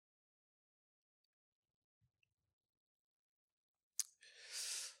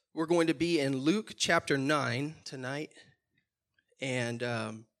We're going to be in Luke chapter 9 tonight, and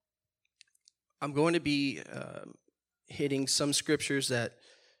I'm going to be hitting some scriptures that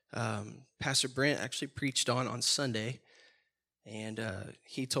Pastor Brent actually preached on Sunday, and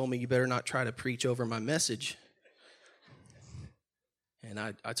he told me, you better not try to preach over my message. And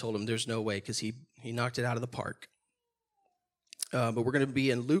I told him there's no way, because he knocked it out of the park. But we're going to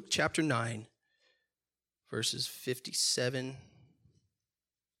be in Luke chapter 9, verses 57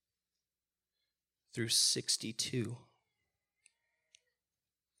 through 62.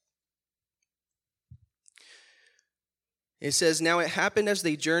 It says, "Now it happened as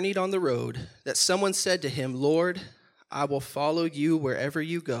they journeyed on the road that someone said to him, 'Lord, I will follow you wherever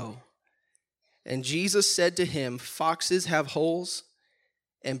you go.' And Jesus said to him, 'Foxes have holes,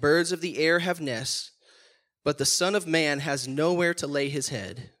 and birds of the air have nests, but the Son of Man has nowhere to lay his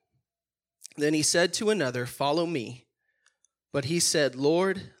head.' Then he said to another, 'Follow me.' But he said,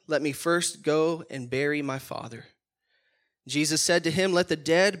 'Lord, let me first go and bury my father.' Jesus said to him, 'Let the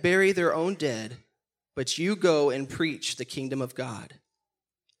dead bury their own dead, but you go and preach the kingdom of God.'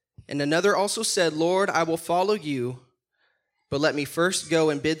 And another also said, 'Lord, I will follow you, but let me first go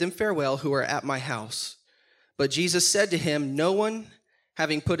and bid them farewell who are at my house.' But Jesus said to him, 'No one,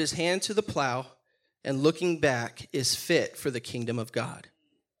 having put his hand to the plow and looking back, is fit for the kingdom of God.'"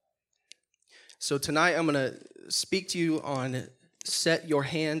 So tonight I'm going to speak to you on set your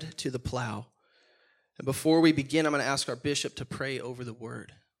hand to the plow. And before we begin, I'm going to ask our bishop to pray over the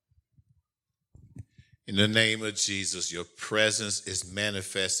word. In the name of Jesus, your presence is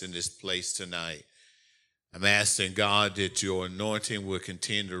manifest in this place tonight. I'm asking God that your anointing will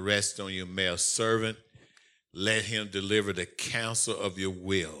continue to rest on your male servant. Let him deliver the counsel of your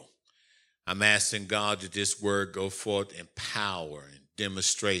will. I'm asking God that this word go forth in power and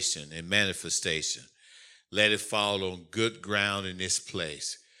demonstration and manifestation. Let it fall on good ground in this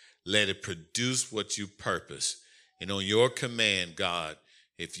place. Let it produce what you purpose. And on your command, God,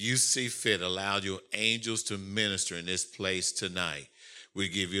 if you see fit, allow your angels to minister in this place tonight. We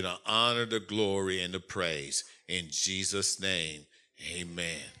give you the honor, the glory, and the praise. In Jesus' name,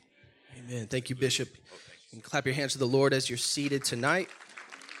 amen. Amen. Thank you, Bishop. You can clap your hands to the Lord as you're seated tonight.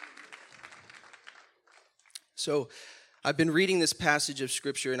 So I've been reading this passage of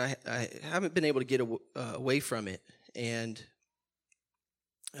Scripture, and I haven't been able to get away from it. And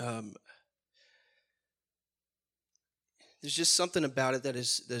there's just something about it that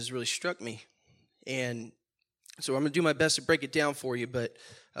has really struck me. And so I'm going to do my best to break it down for you, but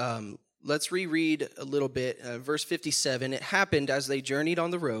let's reread a little bit. Verse 57, "It happened as they journeyed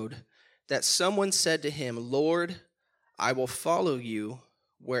on the road that someone said to him, 'Lord, I will follow you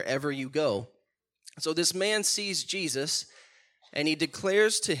wherever you go.' So this man sees Jesus, and he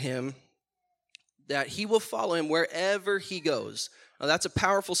declares to him that he will follow him wherever he goes." Now, that's a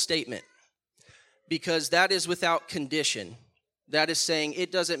powerful statement, because that is without condition. That is saying,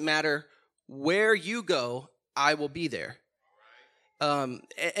 it doesn't matter where you go, I will be there. And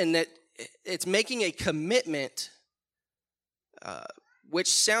that it's making a commitment, which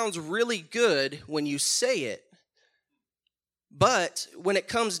sounds really good when you say it, but when it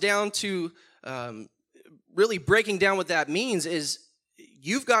comes down to really breaking down what that means, is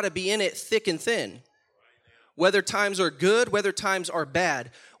you've got to be in it thick and thin. Whether times are good, whether times are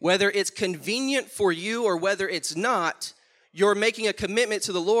bad, whether it's convenient for you or whether it's not, you're making a commitment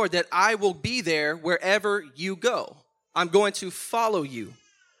to the Lord that I will be there wherever you go. I'm going to follow you.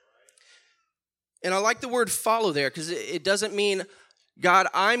 And I like the word follow there, because it doesn't mean, God,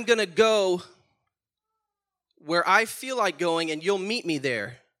 I'm going to go where I feel like going and you'll meet me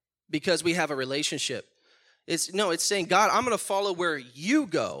there because we have a relationship. It's saying, God, I'm going to follow where you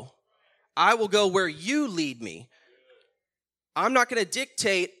go. I will go where you lead me. I'm not going to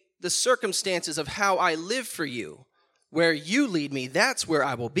dictate the circumstances of how I live for you. Where you lead me, that's where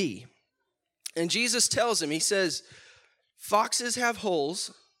I will be. And Jesus tells him, he says, "Foxes have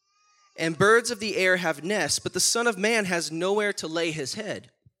holes, and birds of the air have nests, but the Son of Man has nowhere to lay his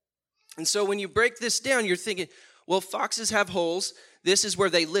head." And so when you break this down, you're thinking, well, foxes have holes. This is where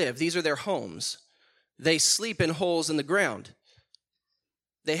they live. These are their homes. They sleep in holes in the ground.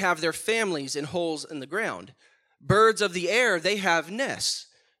 They have their families in holes in the ground. Birds of the air, they have nests.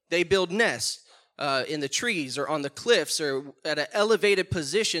 They build nests in the trees or on the cliffs or at an elevated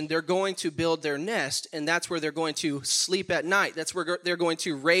position. They're going to build their nest, and that's where they're going to sleep at night. That's where they're going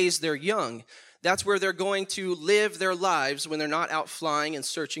to raise their young. That's where they're going to live their lives when they're not out flying and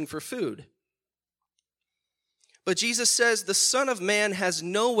searching for food. But Jesus says the Son of Man has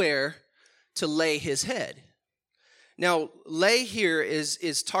nowhere to lay his head. Now, lay here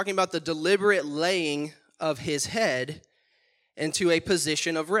is talking about the deliberate laying of his head, into a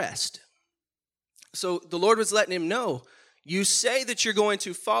position of rest. So the Lord was letting him know, you say that you're going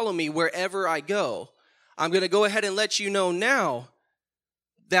to follow me wherever I go. I'm going to go ahead and let you know now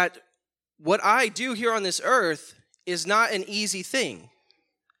that what I do here on this earth is not an easy thing.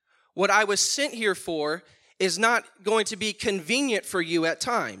 What I was sent here for is not going to be convenient for you at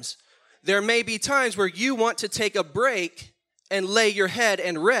times. There may be times where you want to take a break and lay your head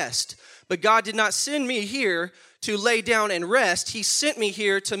and rest. But God did not send me here to lay down and rest. He sent me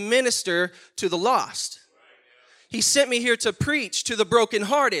here to minister to the lost. He sent me here to preach to the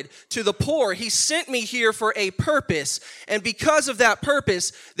brokenhearted, to the poor. He sent me here for a purpose. And because of that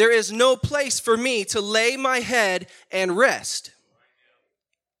purpose, there is no place for me to lay my head and rest.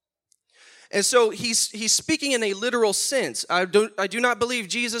 And so he's speaking in a literal sense. I do not believe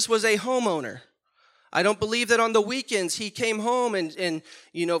Jesus was a homeowner. I don't believe that on the weekends he came home and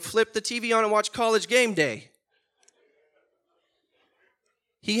flipped the TV on and watched College Game Day.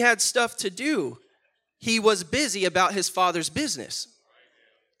 He had stuff to do. He was busy about his Father's business.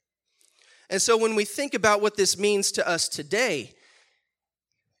 And so when we think about what this means to us today,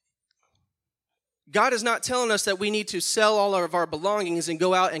 God is not telling us that we need to sell all of our belongings and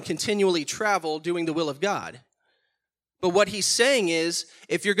go out and continually travel doing the will of God. But what he's saying is,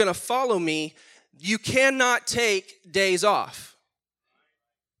 if you're going to follow me, you cannot take days off.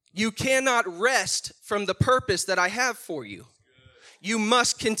 You cannot rest from the purpose that I have for you. You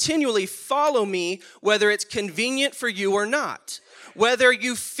must continually follow me, whether it's convenient for you or not, whether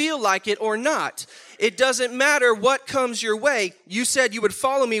you feel like it or not. It doesn't matter what comes your way. You said you would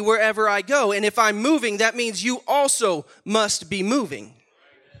follow me wherever I go. And if I'm moving, that means you also must be moving.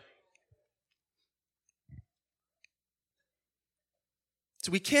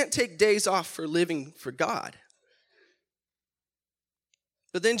 So we can't take days off for living for God.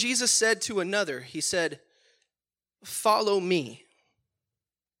 But then Jesus said to another, he said, "Follow me."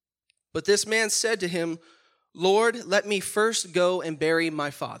 But this man said to him, "Lord, let me first go and bury my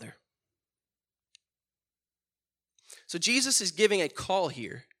father." So Jesus is giving a call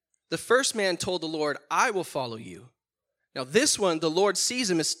here. The first man told the Lord, "I will follow you." Now this one, the Lord sees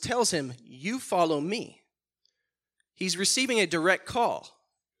him and tells him, "You follow me." He's receiving a direct call.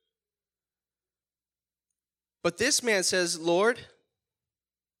 But this man says, "Lord,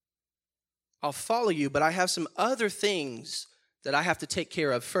 I'll follow you, but I have some other things that I have to take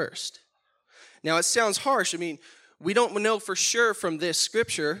care of first." Now, it sounds harsh. I mean, we don't know for sure from this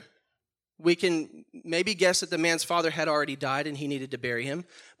scripture. We can maybe guess that the man's father had already died and he needed to bury him.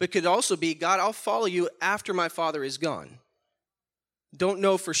 But it could also be, "God, I'll follow you after my father is gone." Don't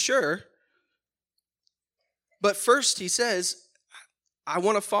know for sure. But first, he says, "I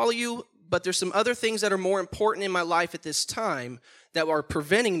want to follow you, but there's some other things that are more important in my life at this time that are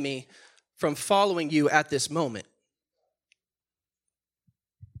preventing me from following you at this moment."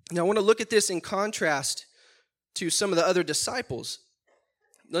 Now, I want to look at this in contrast to some of the other disciples.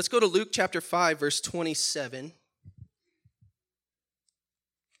 Let's go to Luke chapter 5, verse 27.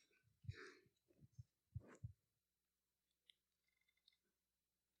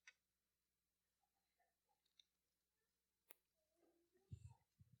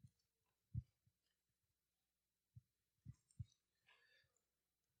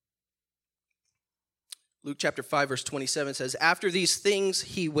 Luke chapter 5, verse 27 says, "After these things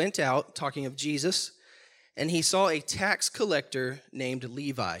he went out," talking of Jesus, "and he saw a tax collector named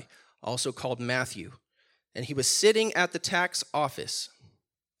Levi, also called Matthew, and he was sitting at the tax office.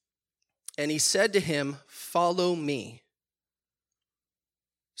 And he said to him, 'Follow me.'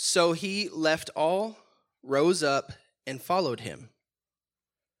 So he left all, rose up, and followed him."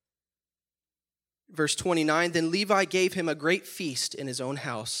 Verse 29, "Then Levi gave him a great feast in his own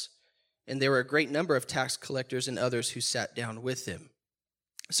house, and there were a great number of tax collectors and others who sat down with him."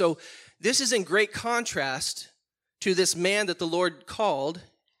 So this is in great contrast to this man that the Lord called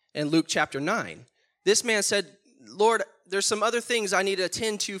in Luke chapter 9. This man said, "Lord, there's some other things I need to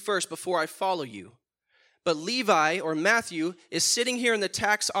attend to first before I follow you." But Levi, or Matthew, is sitting here in the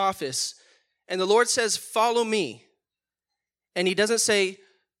tax office, and the Lord says, "Follow me." And he doesn't say,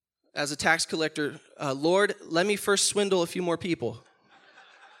 as a tax collector, "Lord, let me first swindle a few more people."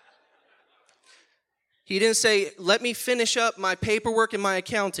 He didn't say, "Let me finish up my paperwork and my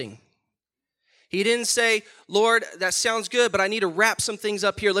accounting." He didn't say, "Lord, that sounds good, but I need to wrap some things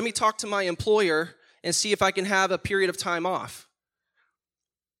up here. Let me talk to my employer and see if I can have a period of time off."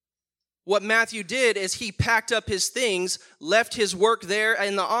 What Matthew did is he packed up his things, left his work there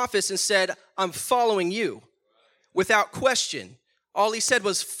in the office, and said, "I'm following you," without question. All he said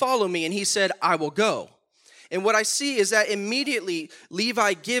was, "Follow me," and he said, "I will go." And what I see is that immediately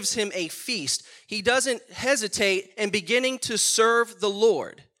Levi gives him a feast. He doesn't hesitate in beginning to serve the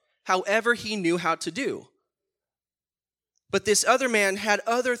Lord, however he knew how to do. But this other man had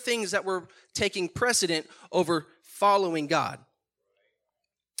other things that were taking precedent over following God.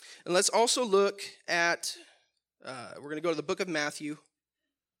 And let's also look at, we're going to go to the book of Matthew,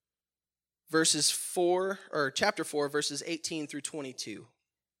 chapter 4, verses 18 through 22.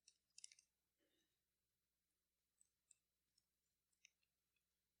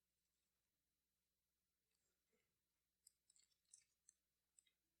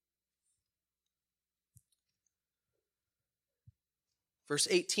 Verse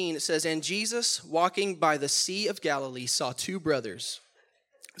 18, it says, "And Jesus, walking by the Sea of Galilee, saw two brothers,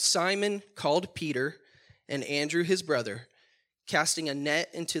 Simon called Peter, and Andrew his brother, casting a net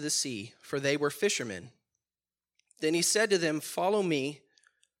into the sea, for they were fishermen. Then he said to them, 'Follow me,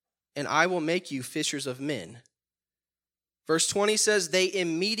 and I will make you fishers of men.'" Verse 20 says, "They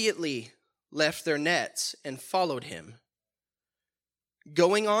immediately left their nets and followed him.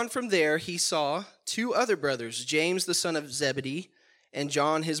 Going on from there, he saw two other brothers, James the son of Zebedee, and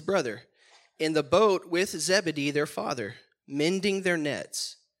John his brother, in the boat with Zebedee their father, mending their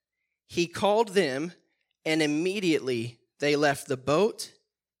nets. He called them, and immediately they left the boat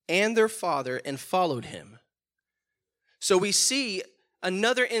and their father and followed him." So we see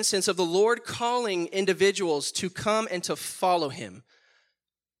another instance of the Lord calling individuals to come and to follow him.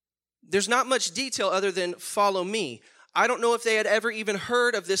 There's not much detail other than "follow me." I don't know if they had ever even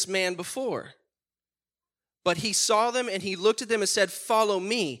heard of this man before. But he saw them and he looked at them and said, "Follow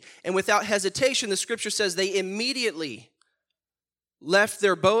me." And without hesitation, the scripture says they immediately left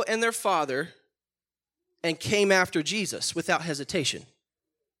their boat and their father and came after Jesus without hesitation.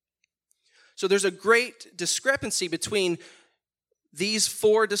 So there's a great discrepancy between these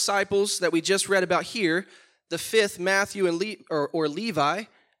four disciples that we just read about here, the fifth, Matthew and Levi,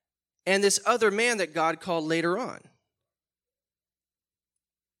 and this other man that God called later on.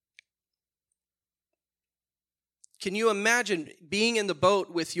 Can you imagine being in the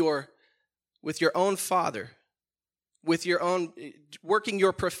boat with your own father, with your own, working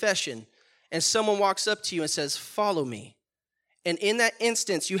your profession, and someone walks up to you and says, "Follow me." And in that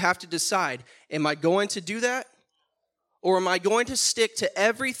instance, you have to decide, am I going to do that? Or am I going to stick to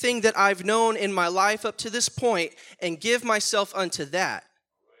everything that I've known in my life up to this point and give myself unto that?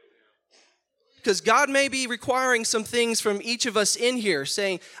 Because God may be requiring some things from each of us in here,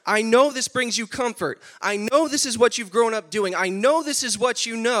 saying, "I know this brings you comfort. I know this is what you've grown up doing. I know this is what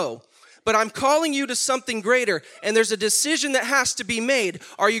you know. But I'm calling you to something greater, and there's a decision that has to be made.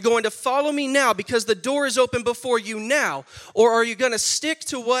 Are you going to follow me now because the door is open before you now? Or are you going to stick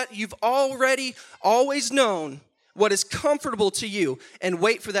to what you've already always known, what is comfortable to you, and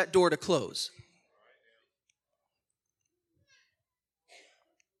wait for that door to close?"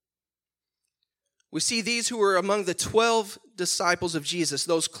 We see these who were among the 12 disciples of Jesus,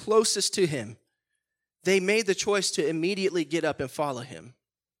 those closest to him. They made the choice to immediately get up and follow him.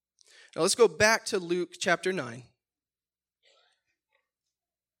 Now let's go back to Luke chapter 9.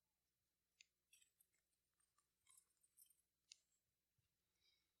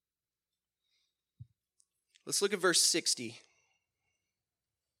 Let's look at verse 60. It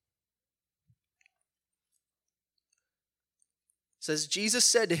says, "Jesus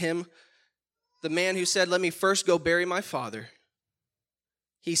said to him," the man who said, "Let me first go bury my father,"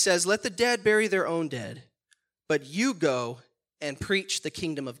 he says, "Let the dead bury their own dead, but you go and preach the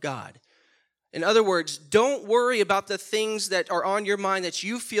kingdom of God." In other words, don't worry about the things that are on your mind that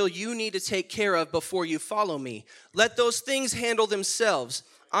you feel you need to take care of before you follow me. Let those things handle themselves.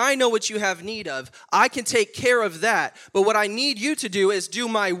 I know what you have need of. I can take care of that. But what I need you to do is do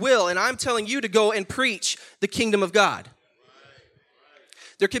my will, and I'm telling you to go and preach the kingdom of God.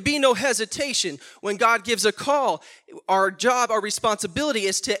 There could be no hesitation when God gives a call. Our job, our responsibility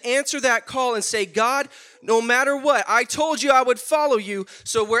is to answer that call and say, "God, no matter what, I told you I would follow you,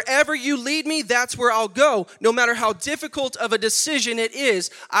 so wherever you lead me, that's where I'll go. No matter how difficult of a decision it is,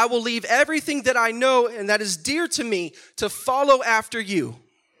 I will leave everything that I know and that is dear to me to follow after you."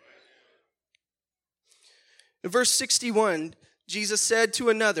 In verse 61, Jesus said to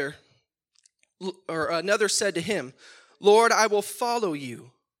another said to him, "Lord, I will follow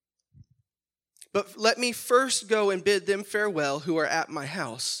you, but let me first go and bid them farewell who are at my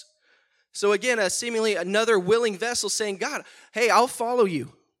house." So again, seemingly another willing vessel saying, "God, hey, I'll follow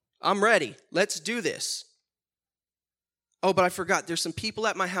you. I'm ready. Let's do this. Oh, but I forgot. There's some people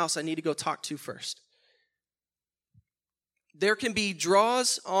at my house I need to go talk to first." There can be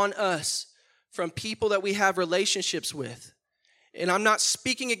draws on us from people that we have relationships with. And I'm not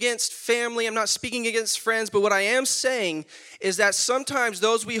speaking against family, I'm not speaking against friends, but what I am saying is that sometimes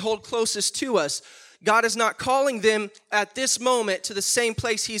those we hold closest to us, God is not calling them at this moment to the same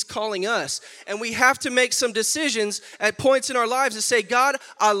place He's calling us. And we have to make some decisions at points in our lives to say, God,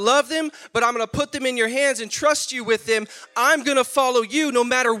 I love them, but I'm going to put them in your hands and trust you with them. I'm going to follow you no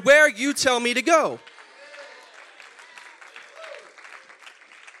matter where you tell me to go.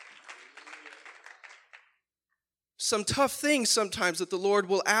 Some tough things sometimes that the Lord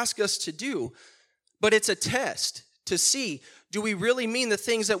will ask us to do, but it's a test to see, do we really mean the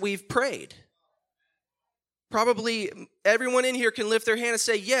things that we've prayed? Probably everyone in here can lift their hand and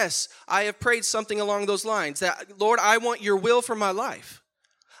say, yes, I have prayed something along those lines. That, Lord, I want your will for my life.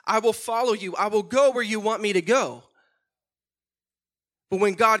 I will follow you. I will go where you want me to go. But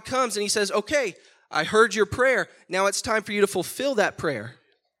when God comes and He says, okay, I heard your prayer. Now it's time for you to fulfill that prayer.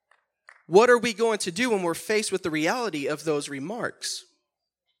 What are we going to do when we're faced with the reality of those remarks?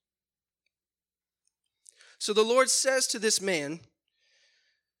 So the Lord says to this man,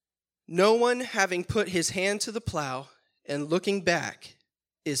 no one having put his hand to the plow and looking back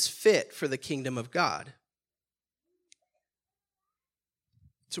is fit for the kingdom of God.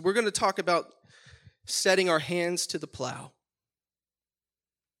 So we're going to talk about setting our hands to the plow.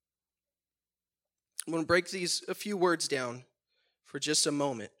 I'm going to break a few words down for just a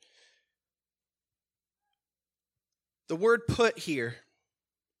moment. The word put here,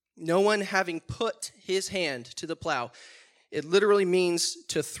 no one having put his hand to the plow, it literally means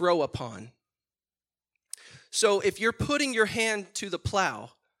to throw upon. So if you're putting your hand to the plow,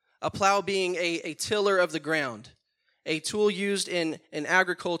 a plow being a tiller of the ground, a tool used in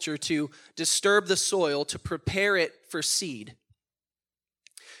agriculture to disturb the soil, to prepare it for seed.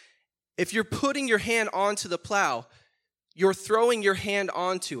 If you're putting your hand onto the plow, you're throwing your hand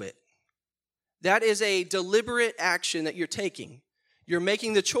onto it. That is a deliberate action that you're taking. You're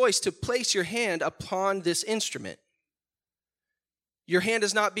making the choice to place your hand upon this instrument. Your hand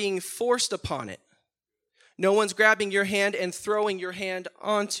is not being forced upon it. No one's grabbing your hand and throwing your hand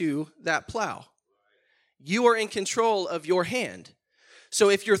onto that plow. You are in control of your hand. So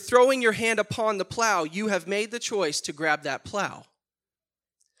if you're throwing your hand upon the plow, you have made the choice to grab that plow.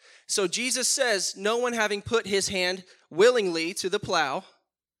 So Jesus says, no one having put his hand willingly to the plow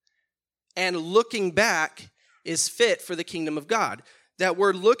and looking back is fit for the kingdom of God. That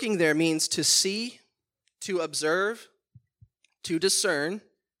word looking there means to see, to observe, to discern,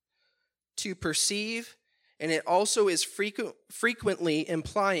 to perceive, and it also is frequently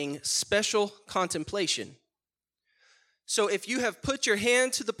implying special contemplation. So if you have put your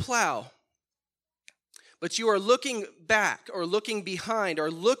hand to the plow, but you are looking back or looking behind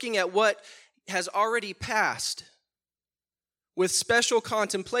or looking at what has already passed with special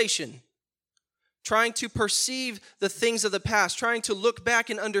contemplation, trying to perceive the things of the past, trying to look back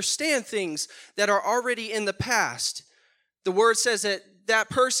and understand things that are already in the past, the word says that that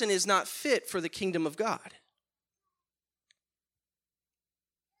person is not fit for the kingdom of God.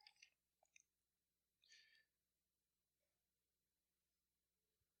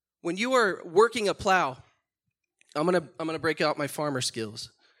 When you are working a plow, I'm gonna break out my farmer skills.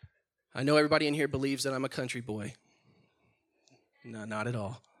 I know everybody in here believes that I'm a country boy. No, not at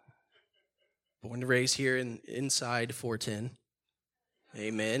all. Born and raised here inside 410.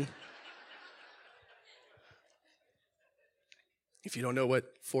 Amen. If you don't know what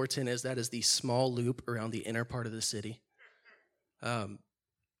 410 is, that is the small loop around the inner part of the city. I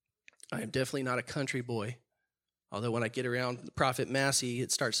am definitely not a country boy. Although when I get around Prophet Massey,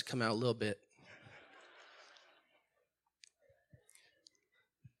 it starts to come out a little bit.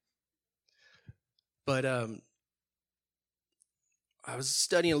 But I was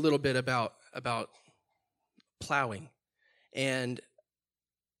studying a little bit about plowing, and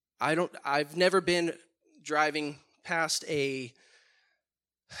I've never been driving past a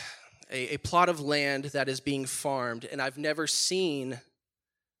plot of land that is being farmed, and I've never seen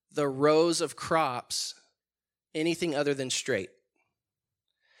the rows of crops anything other than straight.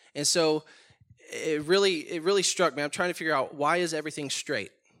 And so it really struck me. I'm trying to figure out, why is everything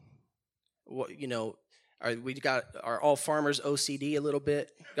straight? What, are all farmers OCD a little bit?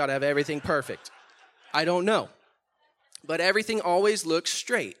 Got to have everything perfect. I don't know. But everything always looks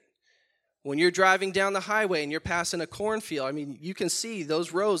straight. When you're driving down the highway and you're passing a cornfield, I mean, you can see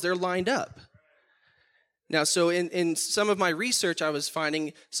those rows, they're lined up. Now, so in some of my research, I was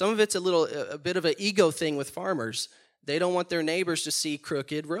finding some of it's a bit of an ego thing with farmers. They don't want their neighbors to see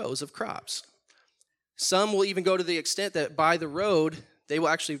crooked rows of crops. Some will even go to the extent that by the road, they will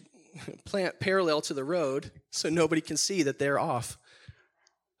actually plant parallel to the road so nobody can see that they're off.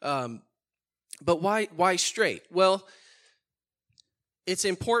 But why straight? Well, it's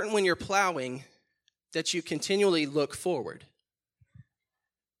important when you're plowing that you continually look forward.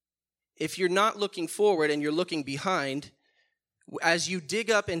 If you're not looking forward and you're looking behind, as you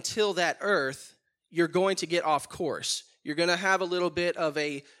dig up and till that earth, you're going to get off course. You're going to have a little bit of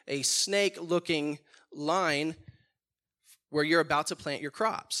a snake-looking line where you're about to plant your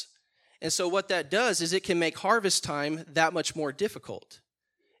crops. And so what that does is it can make harvest time that much more difficult.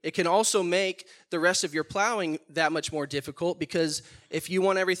 It can also make the rest of your plowing that much more difficult, because if you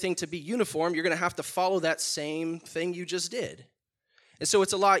want everything to be uniform, you're going to have to follow that same thing you just did. And so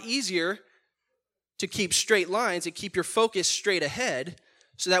it's a lot easier to keep straight lines and keep your focus straight ahead,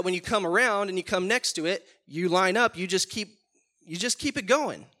 so that when you come around and you come next to it, you line up, you just keep it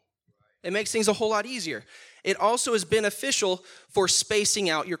going. It makes things a whole lot easier. It also is beneficial for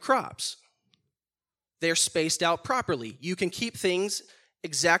spacing out your crops. They're spaced out properly. You can keep things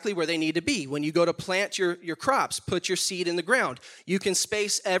exactly where they need to be. When you go to plant your crops, put your seed in the ground, you can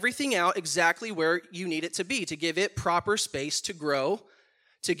space everything out exactly where you need it to be, to give it proper space to grow,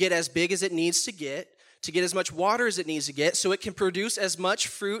 to get as big as it needs to get as much water as it needs to get, so it can produce as much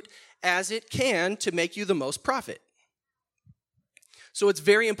fruit as it can to make you the most profit. So it's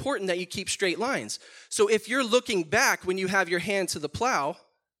very important that you keep straight lines. So if you're looking back when you have your hand to the plow,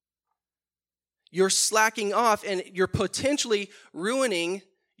 you're slacking off and you're potentially ruining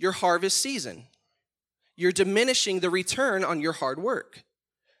your harvest season. You're diminishing the return on your hard work.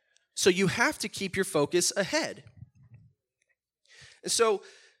 So you have to keep your focus ahead. And so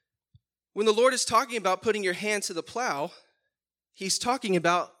when the Lord is talking about putting your hand to the plow, he's talking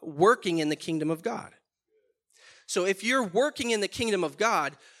about working in the kingdom of God. So if you're working in the kingdom of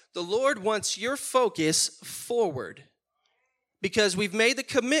God, the Lord wants your focus forward. Because we've made the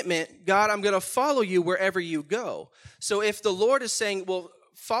commitment, God, I'm going to follow you wherever you go. So if the Lord is saying, well,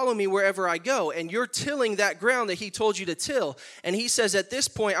 follow me wherever I go, and you're tilling that ground that he told you to till, and he says, at this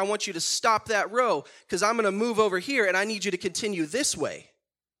point, I want you to stop that row because I'm going to move over here and I need you to continue this way.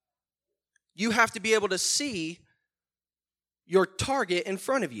 You have to be able to see your target in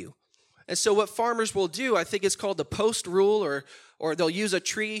front of you. And so what farmers will do, I think it's called the post rule, or they'll use a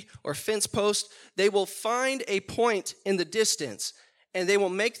tree or fence post. They will find a point in the distance, and they will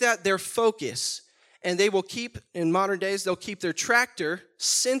make that their focus. And they will keep, in modern days, they'll keep their tractor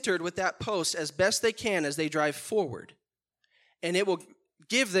centered with that post as best they can as they drive forward. And it will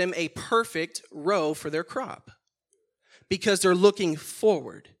give them a perfect row for their crop because they're looking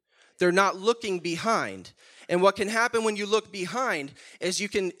forward. They're not looking behind. And what can happen when you look behind is you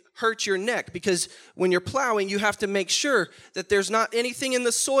can hurt your neck, because when you're plowing, you have to make sure that there's not anything in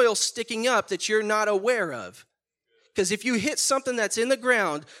the soil sticking up that you're not aware of. Because if you hit something that's in the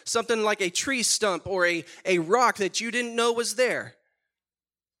ground, something like a tree stump or a rock that you didn't know was there,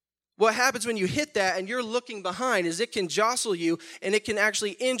 what happens when you hit that and you're looking behind is it can jostle you and it can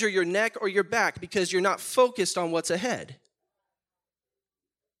actually injure your neck or your back because you're not focused on what's ahead.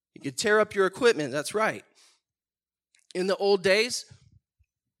 You could tear up your equipment, that's right. In the old days,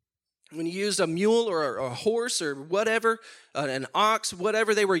 when you used a mule or a horse or whatever, an ox,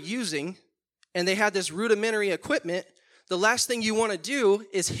 whatever they were using, and they had this rudimentary equipment, the last thing you want to do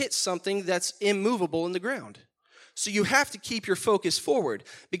is hit something that's immovable in the ground. So you have to keep your focus forward,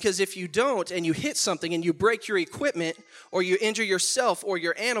 because if you don't and you hit something and you break your equipment or you injure yourself or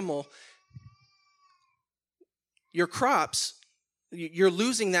your animal, your crops, you're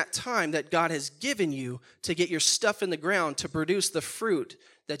losing that time that God has given you to get your stuff in the ground to produce the fruit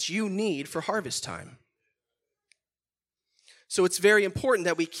that you need for harvest time. So it's very important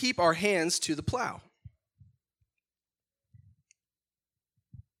that we keep our hands to the plow.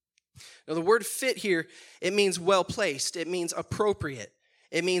 Now, the word fit here, it means well placed. It means appropriate.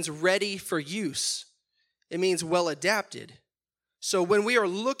 It means ready for use. It means well adapted. So when we are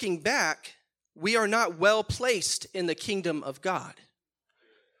looking back, we are not well placed in the kingdom of God.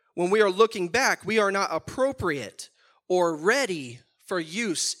 When we are looking back, we are not appropriate or ready for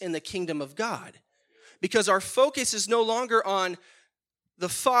use in the kingdom of God. Because our focus is no longer on the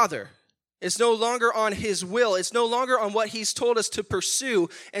Father. It's no longer on his will. It's no longer on what he's told us to pursue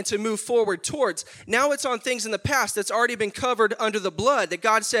and to move forward towards. Now it's on things in the past that's already been covered under the blood, that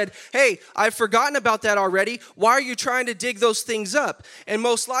God said, hey, I've forgotten about that already. Why are you trying to dig those things up? And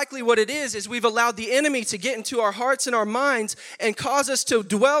most likely what it is we've allowed the enemy to get into our hearts and our minds and cause us to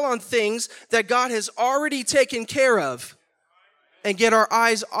dwell on things that God has already taken care of and get our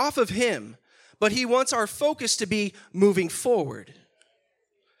eyes off of him. But he wants our focus to be moving forward.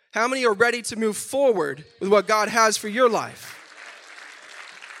 How many are ready to move forward with what God has for your life?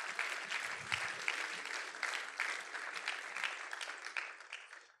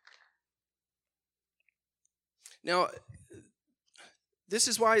 Now, this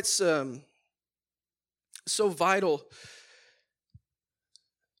is why it's so vital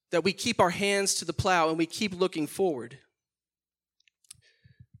that we keep our hands to the plow and we keep looking forward.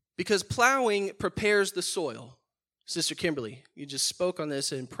 Because plowing prepares the soil. Sister Kimberly, you just spoke on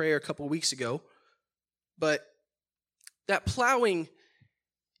this in prayer a couple weeks ago. But that plowing,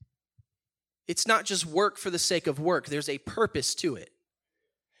 it's not just work for the sake of work. There's a purpose to it.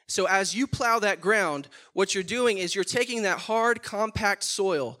 So as you plow that ground, what you're doing is you're taking that hard, compact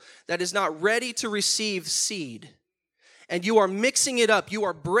soil that is not ready to receive seed, and you are mixing it up. You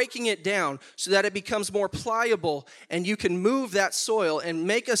are breaking it down so that it becomes more pliable, and you can move that soil and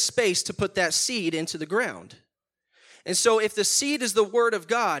make a space to put that seed into the ground. And so if the seed is the word of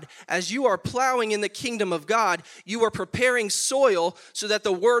God, as you are plowing in the kingdom of God, you are preparing soil so that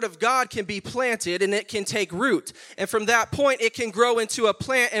the word of God can be planted and it can take root. And from that point, it can grow into a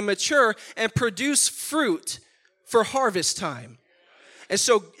plant and mature and produce fruit for harvest time. And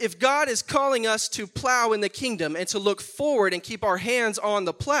so if God is calling us to plow in the kingdom and to look forward and keep our hands on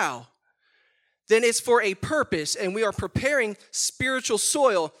the plow, then it's for a purpose, and we are preparing spiritual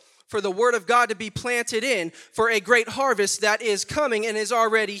soil for the word of God to be planted in for a great harvest that is coming and is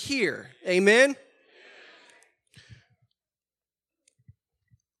already here. Amen?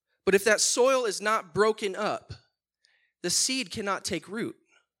 But if that soil is not broken up, the seed cannot take root.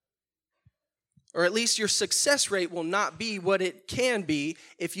 Or at least your success rate will not be what it can be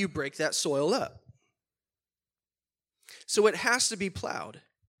if you break that soil up. So it has to be plowed.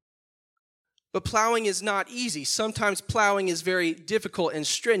 But plowing is not easy. Sometimes plowing is very difficult and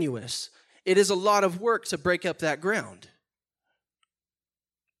strenuous. It is a lot of work to break up that ground.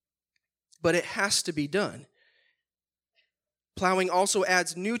 But it has to be done. Plowing also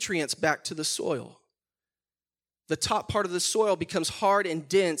adds nutrients back to the soil. The top part of the soil becomes hard and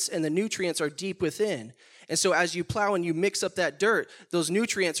dense, and the nutrients are deep within. And so as you plow and you mix up that dirt, those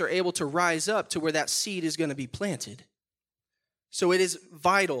nutrients are able to rise up to where that seed is going to be planted. So it is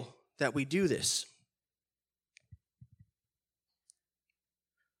vital that we do this.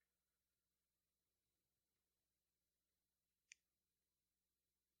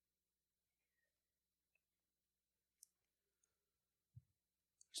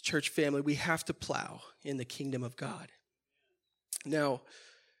 Church family, we have to plow in the kingdom of God. Now,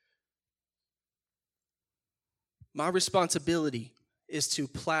 my responsibility is to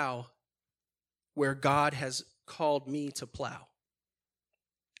plow where God has called me to plow.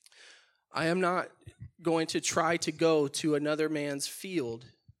 I am not going to try to go to another man's field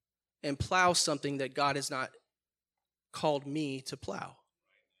and plow something that God has not called me to plow.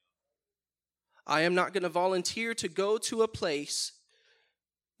 I am not going to volunteer to go to a place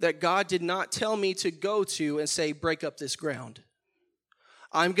that God did not tell me to go to and say, break up this ground.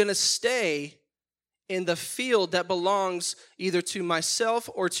 I'm going to stay in the field that belongs either to myself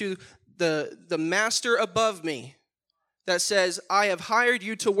or to the master above me that says, I have hired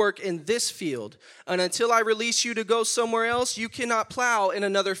you to work in this field, and until I release you to go somewhere else, you cannot plow in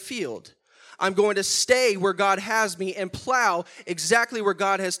another field. I'm going to stay where God has me and plow exactly where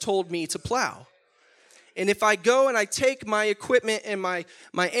God has told me to plow. And if I go and I take my equipment and my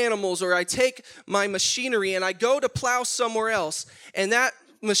animals, or I take my machinery and I go to plow somewhere else, and that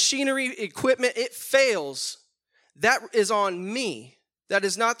machinery, equipment, it fails, that is on me. That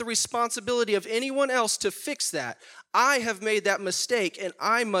is not the responsibility of anyone else to fix that. I have made that mistake, and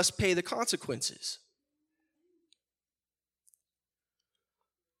I must pay the consequences.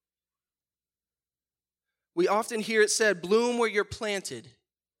 We often hear it said, bloom where you're planted.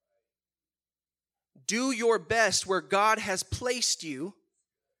 Do your best where God has placed you.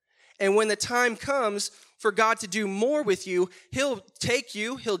 And when the time comes for God to do more with you, he'll take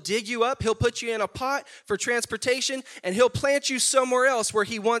you, he'll dig you up, he'll put you in a pot for transportation, and he'll plant you somewhere else where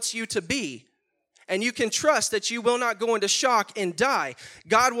he wants you to be. And you can trust that you will not go into shock and die.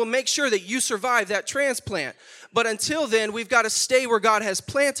 God will make sure that you survive that transplant. But until then, we've got to stay where God has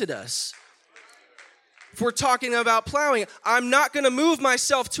planted us. If we're talking about plowing, I'm not going to move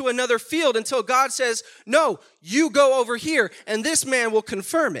myself to another field until God says, no, you go over here, and this man will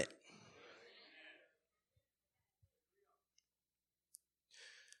confirm it.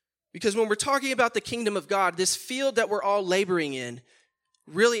 Because when we're talking about the kingdom of God, this field that we're all laboring in,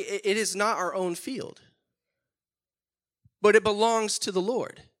 really, it is not our own field, but it belongs to the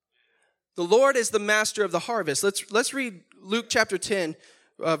Lord. The Lord is the master of the harvest. Let's read Luke chapter 10,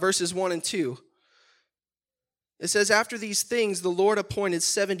 verses 1 and 2. It says, after these things, the Lord appointed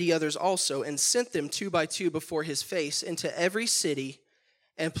 70 others also, and sent them 2 by 2 before his face into every city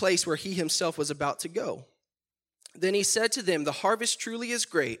and place where he himself was about to go. Then he said to them, the harvest truly is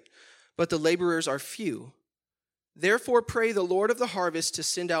great, but the laborers are few. Therefore pray the Lord of the harvest to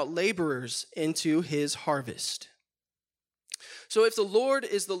send out laborers into his harvest. So if the Lord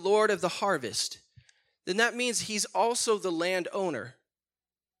is the Lord of the harvest, then that means he's also the landowner.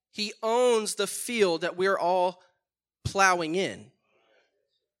 He owns the field that we're all plowing in.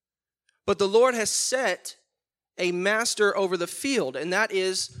 But the Lord has set a master over the field, and that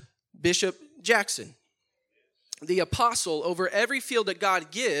is Bishop Jackson, the apostle over every field that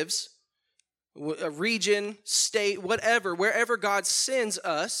God gives, a region, state, whatever, wherever God sends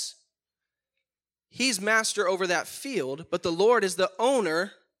us. He's master over that field, but the Lord is the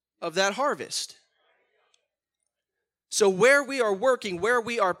owner of that harvest. So where we are working, where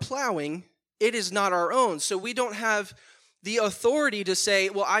we are plowing, it is not our own. So we don't have the authority to say,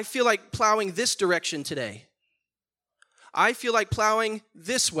 well, I feel like plowing this direction today. I feel like plowing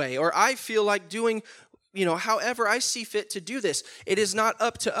this way, or I feel like doing, however I see fit to do this. It is not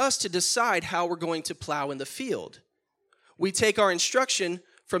up to us to decide how we're going to plow in the field. We take our instruction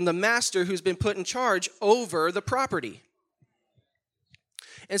from the master who's been put in charge over the property.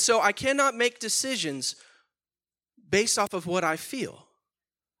 And so I cannot make decisions based off of what I feel.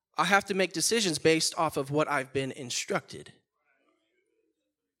 I have to make decisions based off of what I've been instructed.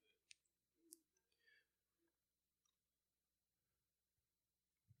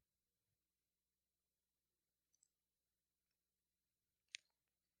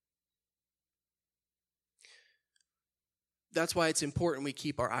 That's why it's important we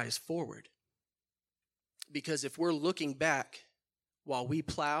keep our eyes forward. Because if we're looking back while we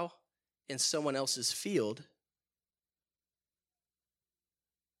plow in someone else's field,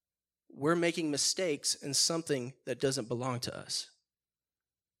 we're making mistakes in something that doesn't belong to us.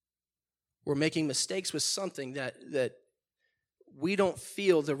 We're making mistakes with something that we don't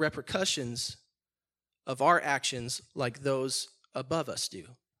feel the repercussions of our actions like those above us do.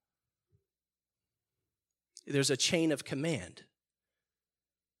 There's a chain of command.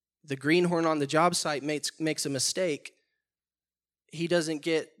 The greenhorn on the job site makes a mistake. He doesn't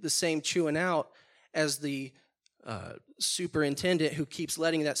get the same chewing out as the superintendent who keeps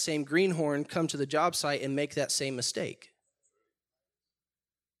letting that same greenhorn come to the job site and make that same mistake.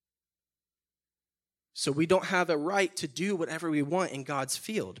 So we don't have a right to do whatever we want in God's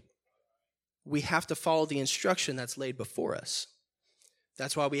field. We have to follow the instruction that's laid before us.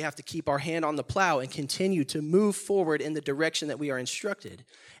 That's why we have to keep our hand on the plow and continue to move forward in the direction that we are instructed.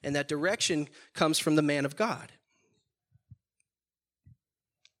 And that direction comes from the man of God.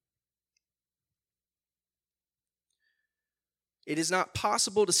 It is not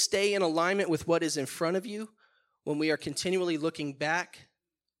possible to stay in alignment with what is in front of you when we are continually looking back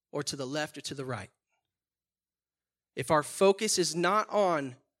or to the left or to the right. If our focus is not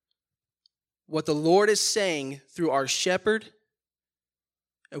on what the Lord is saying through our shepherd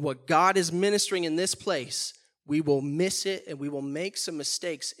and what God is ministering in this place, we will miss it and we will make some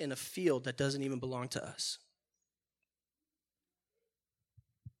mistakes in a field that doesn't even belong to us.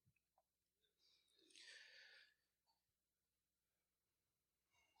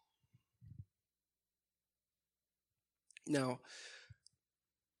 Now,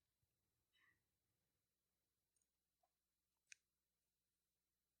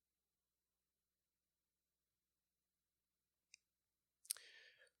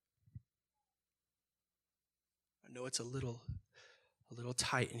 I know it's a little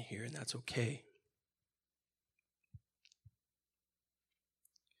tight in here, and that's okay.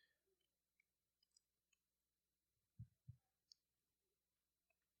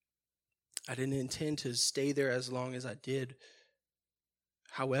 I didn't intend to stay there as long as I did.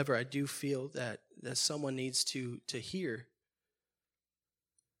 However, I do feel that someone needs to hear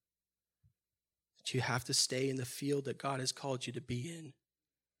that you have to stay in the field that God has called you to be in.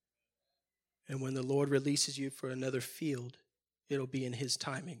 And when the Lord releases you for another field, it'll be in his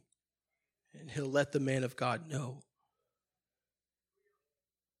timing. And he'll let the man of God know.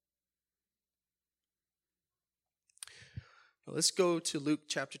 Now let's go to Luke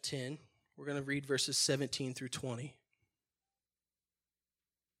chapter 10. We're going to read verses 17 through 20.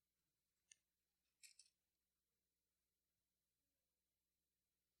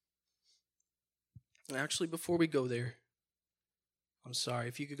 Actually, before we go there, I'm sorry,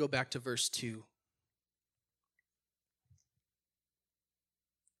 if you could go back to verse 2.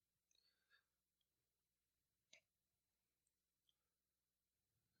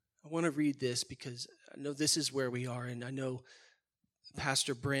 I want to read this because I know this is where we are, and I know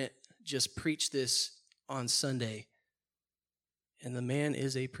Pastor Brent just preached this on Sunday, and the man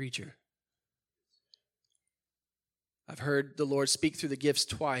is a preacher. I've heard the Lord speak through the gifts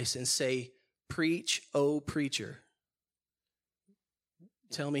twice and say, "Preach, O preacher."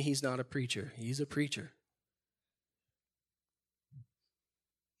 Tell me he's not a preacher. He's a preacher.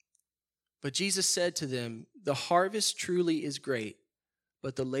 But Jesus said to them, "The harvest truly is great,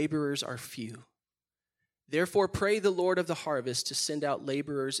 but the laborers are few. Therefore pray the Lord of the harvest to send out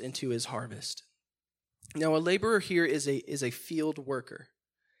laborers into his harvest." Now, a laborer here is a field worker.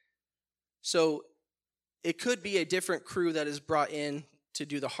 So it could be a different crew that is brought in to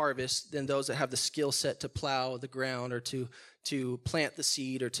do the harvest than those that have the skill set to plow the ground or to plant the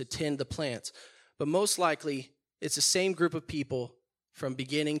seed or to tend the plants. But most likely, it's the same group of people from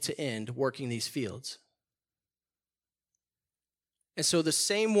beginning to end working these fields. And so the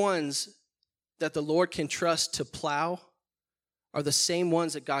same ones that the Lord can trust to plow are the same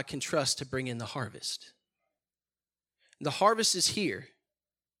ones that God can trust to bring in the harvest. The harvest is here.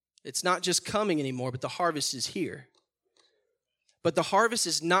 It's not just coming anymore, but the harvest is here. But the harvest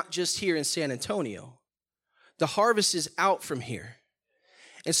is not just here in San Antonio. The harvest is out from here.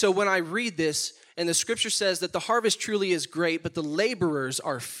 And so when I read this, and the scripture says that the harvest truly is great, but the laborers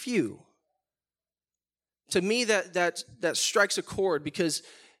are few. To me, that strikes a chord, because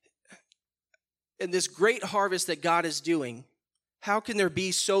in this great harvest that God is doing, how can there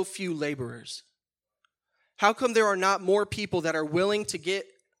be so few laborers? How come there are not more people that are willing to get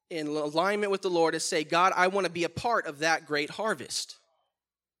in alignment with the Lord and say, God, I want to be a part of that great harvest?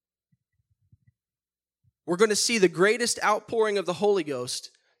 We're going to see the greatest outpouring of the Holy Ghost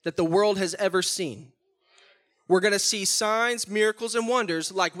that the world has ever seen. We're going to see signs, miracles, and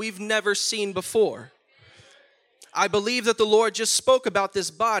wonders like we've never seen before. I believe that the Lord just spoke about this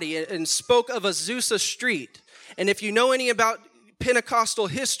body and spoke of Azusa Street. And if you know any about Pentecostal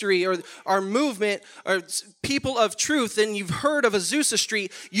history or our movement or people of truth, and you've heard of Azusa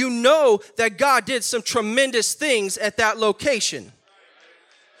Street, you know that God did some tremendous things at that location.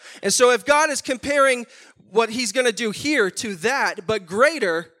 And so if God is comparing what he's going to do here to that, but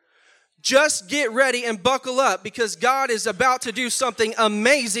greater, just get ready and buckle up, because God is about to do something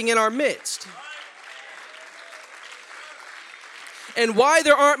amazing in our midst. And why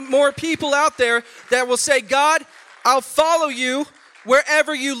there aren't more people out there that will say, God, I'll follow you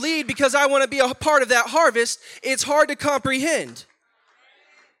wherever you lead because I want to be a part of that harvest, it's hard to comprehend.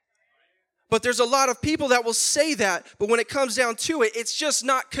 But there's a lot of people that will say that, but when it comes down to it, it's just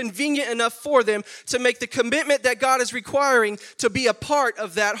not convenient enough for them to make the commitment that God is requiring to be a part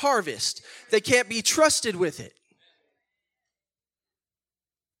of that harvest. They can't be trusted with it.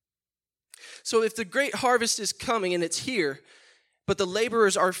 So if the great harvest is coming and it's here, but the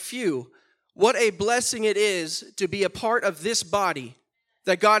laborers are few, what a blessing it is to be a part of this body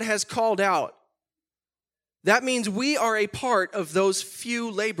that God has called out. That means we are a part of those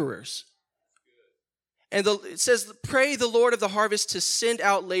few laborers. And it says, pray the Lord of the harvest to send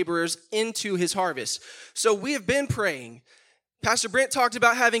out laborers into his harvest. So we have been praying. Pastor Brent talked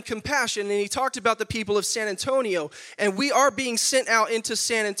about having compassion, and he talked about the people of San Antonio. And we are being sent out into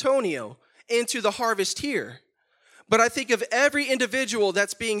San Antonio, into the harvest here. But I think of every individual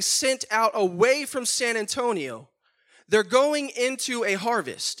that's being sent out away from San Antonio, they're going into a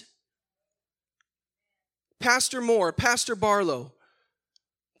harvest. Pastor Moore, Pastor Barlow,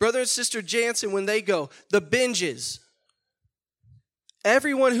 Brother and Sister Jansen, when they go, the Binges,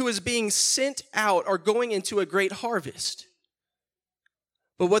 everyone who is being sent out are going into a great harvest.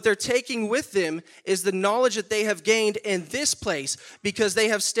 But what they're taking with them is the knowledge that they have gained in this place, because they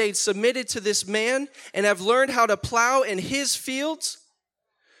have stayed submitted to this man and have learned how to plow in his fields,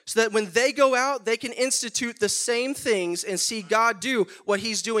 so that when they go out, they can institute the same things and see God do what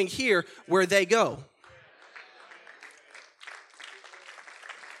he's doing here where they go.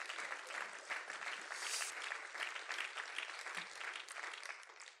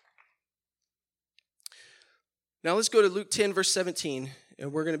 Now let's go to Luke 10, verse 17,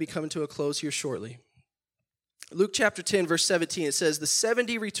 and we're going to be coming to a close here shortly. Luke chapter 10, verse 17, it says, the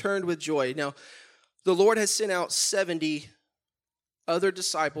 70 returned with joy. Now, the Lord has sent out 70 other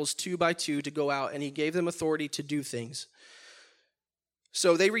disciples, 2 by 2, to go out, and he gave them authority to do things.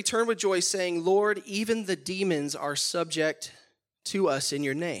 So they returned with joy, saying, Lord, even the demons are subject to us in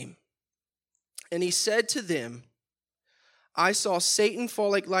your name. And he said to them, I saw Satan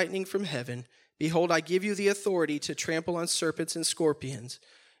fall like lightning from heaven. Behold, I give you the authority to trample on serpents and scorpions,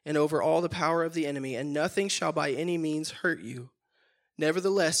 and over all the power of the enemy, and nothing shall by any means hurt you.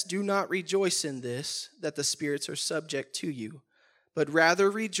 Nevertheless, do not rejoice in this, that the spirits are subject to you, but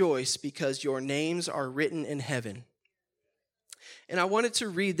rather rejoice because your names are written in heaven. And I wanted to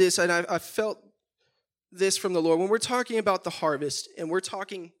read this, and I felt this from the Lord. When we're talking about the harvest, and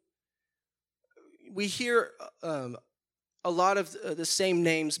we hear a lot of the same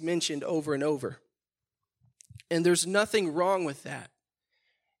names mentioned over and over. And there's nothing wrong with that.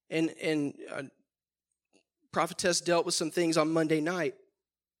 And Prophetess dealt with some things on Monday night.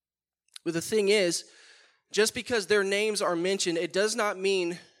 But the thing is, just because their names are mentioned, it does not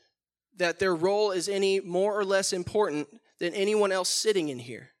mean that their role is any more or less important than anyone else sitting in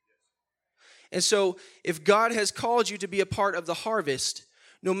here. And so if God has called you to be a part of the harvest,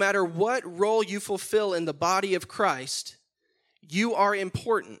 no matter what role you fulfill in the body of Christ, you are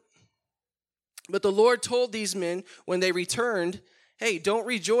important. But the Lord told these men when they returned, hey, don't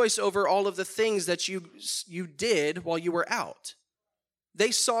rejoice over all of the things that you did while you were out.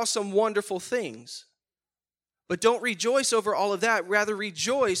 They saw some wonderful things. But don't rejoice over all of that. Rather,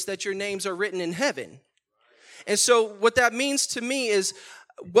 rejoice that your names are written in heaven. And so what that means to me is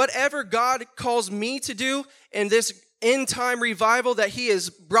whatever God calls me to do in this end time revival that he has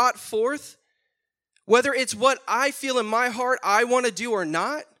brought forth, whether it's what I feel in my heart I want to do or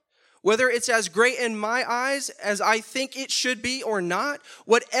not, whether it's as great in my eyes as I think it should be or not,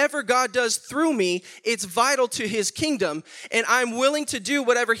 whatever God does through me, it's vital to his kingdom. And I'm willing to do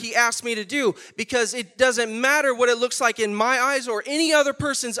whatever he asks me to do because it doesn't matter what it looks like in my eyes or any other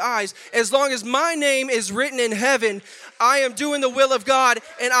person's eyes. As long as my name is written in heaven, I am doing the will of God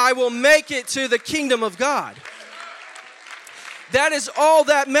and I will make it to the kingdom of God. That is all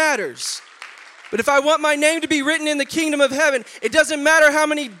that matters. But if I want my name to be written in the kingdom of heaven, it doesn't matter how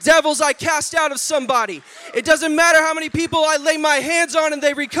many devils I cast out of somebody. It doesn't matter how many people I lay my hands on and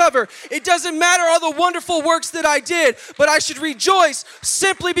they recover. It doesn't matter all the wonderful works that I did, but I should rejoice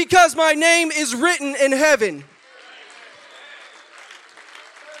simply because my name is written in heaven.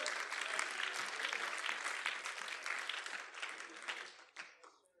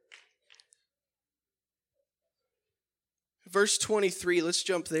 Verse 23, let's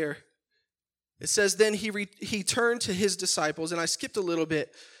jump there. It says, then he turned to his disciples, and I skipped a little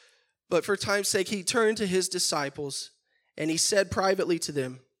bit, but for time's sake, he turned to his disciples, and he said privately to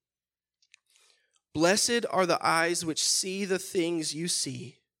them, blessed are the eyes which see the things you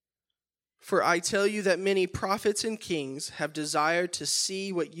see. For I tell you that many prophets and kings have desired to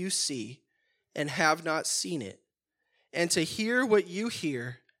see what you see and have not seen it, and to hear what you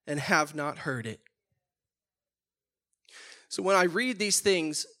hear and have not heard it. So when I read these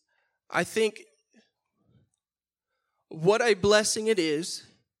things, I think what a blessing it is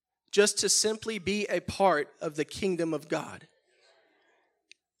just to simply be a part of the kingdom of God.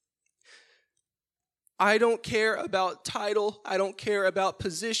 I don't care about title. I don't care about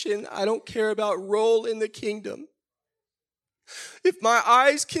position. I don't care about role in the kingdom. If my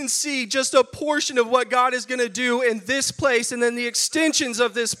eyes can see just a portion of what God is going to do in this place and then the extensions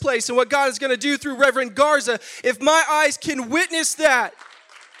of this place and what God is going to do through Reverend Garza, if my eyes can witness that,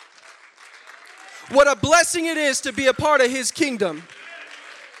 what a blessing it is to be a part of his kingdom.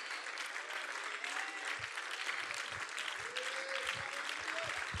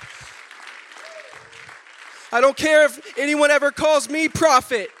 I don't care if anyone ever calls me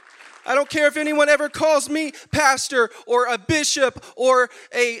prophet. I don't care if anyone ever calls me pastor or a bishop or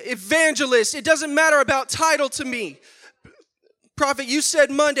an evangelist. It doesn't matter about title to me. Prophet, you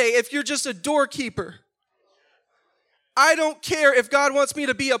said Monday, if you're just a doorkeeper. I don't care if God wants me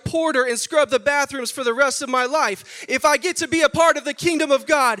to be a porter and scrub the bathrooms for the rest of my life. If I get to be a part of the kingdom of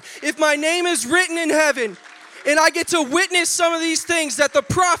God, if my name is written in heaven, and I get to witness some of these things that the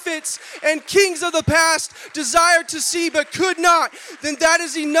prophets and kings of the past desired to see but could not, then that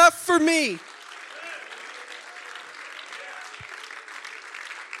is enough for me.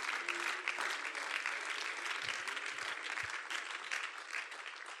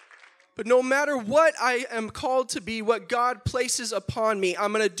 But no matter what I am called to be, what God places upon me,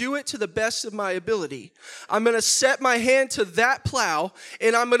 I'm going to do it to the best of my ability. I'm going to set my hand to that plow,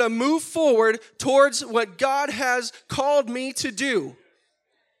 and I'm going to move forward towards what God has called me to do.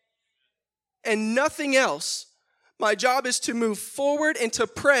 And nothing else. My job is to move forward and to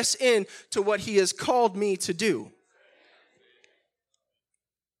press in to what he has called me to do.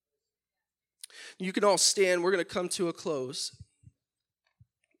 You can all stand. We're going to come to a close.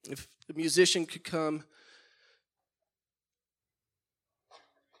 If the musician could come.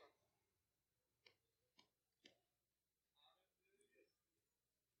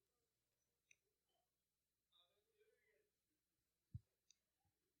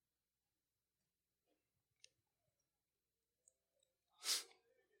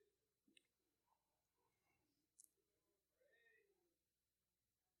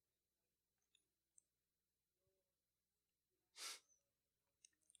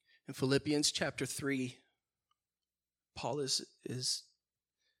 In Philippians chapter 3, Paul is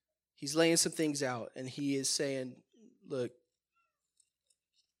he's laying some things out, and he is saying, look,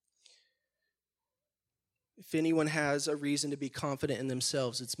 if anyone has a reason to be confident in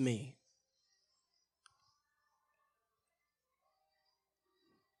themselves, it's me.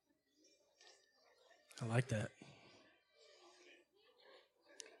 like that.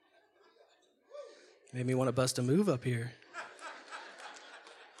 Made me want to bust a move up here.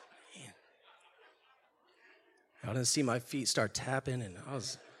 Man. I didn't see my feet start tapping, and I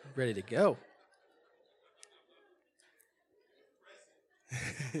was ready to go.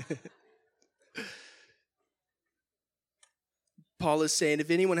 Paul is saying,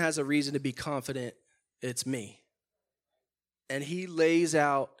 if anyone has a reason to be confident, it's me. And he lays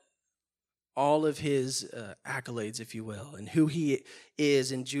out all of his accolades, if you will, and who he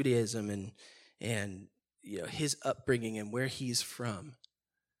is in Judaism and his upbringing and where he's from.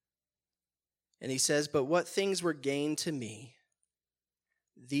 And he says, but what things were gained to me,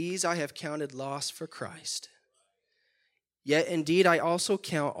 these I have counted loss for Christ. Yet indeed I also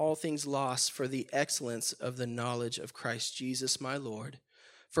count all things lost for the excellence of the knowledge of Christ Jesus my Lord,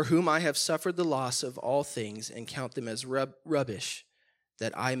 for whom I have suffered the loss of all things and count them as rubbish,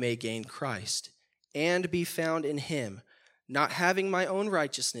 that I may gain Christ and be found in him, not having my own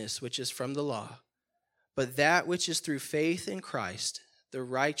righteousness, which is from the law, but that which is through faith in Christ, the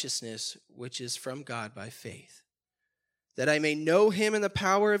righteousness which is from God by faith, that I may know him in the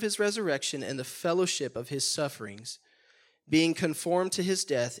power of his resurrection and the fellowship of his sufferings, being conformed to his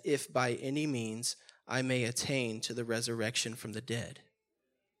death, if by any means I may attain to the resurrection from the dead.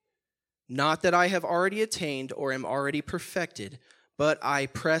 Not that I have already attained or am already perfected, but I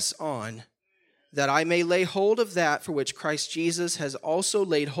press on, that I may lay hold of that for which Christ Jesus has also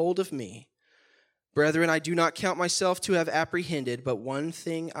laid hold of me. Brethren, I do not count myself to have apprehended, but one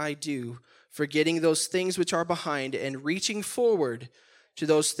thing I do, forgetting those things which are behind and reaching forward to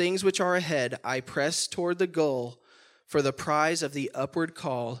those things which are ahead, I press toward the goal for the prize of the upward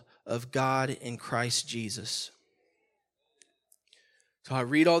call of God in Christ Jesus. So I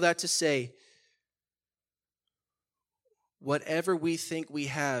read all that to say, whatever we think we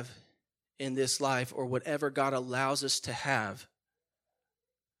have in this life or whatever God allows us to have,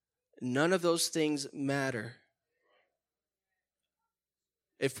 none of those things matter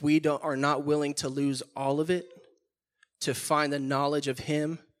if we are not willing to lose all of it to find the knowledge of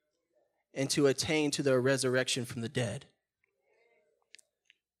him and to attain to the resurrection from the dead.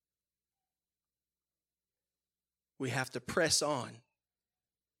 We have to press on.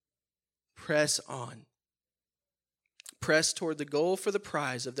 Press on. Press toward the goal for the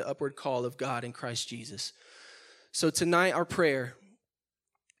prize of the upward call of God in Christ Jesus. So tonight, our prayer,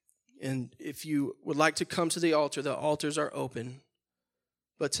 and if you would like to come to the altars are open.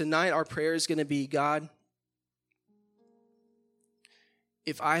 But tonight, our prayer is going to be, God,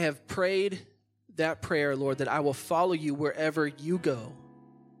 if I have prayed that prayer, Lord, that I will follow you wherever you go,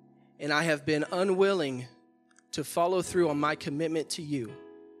 and I have been unwilling to follow through on my commitment to you,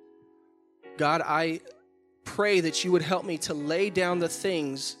 God, I pray that you would help me to lay down the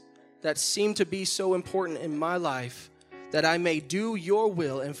things that seem to be so important in my life, that I may do your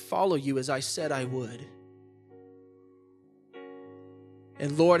will and follow you as I said I would.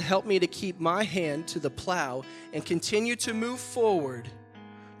 And Lord, help me to keep my hand to the plow and continue to move forward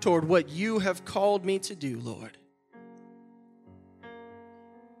toward what you have called me to do, Lord.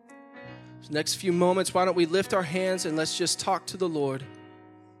 So next few moments, why don't we lift our hands and let's just talk to the Lord.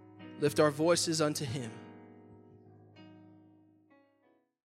 Lift our voices unto him.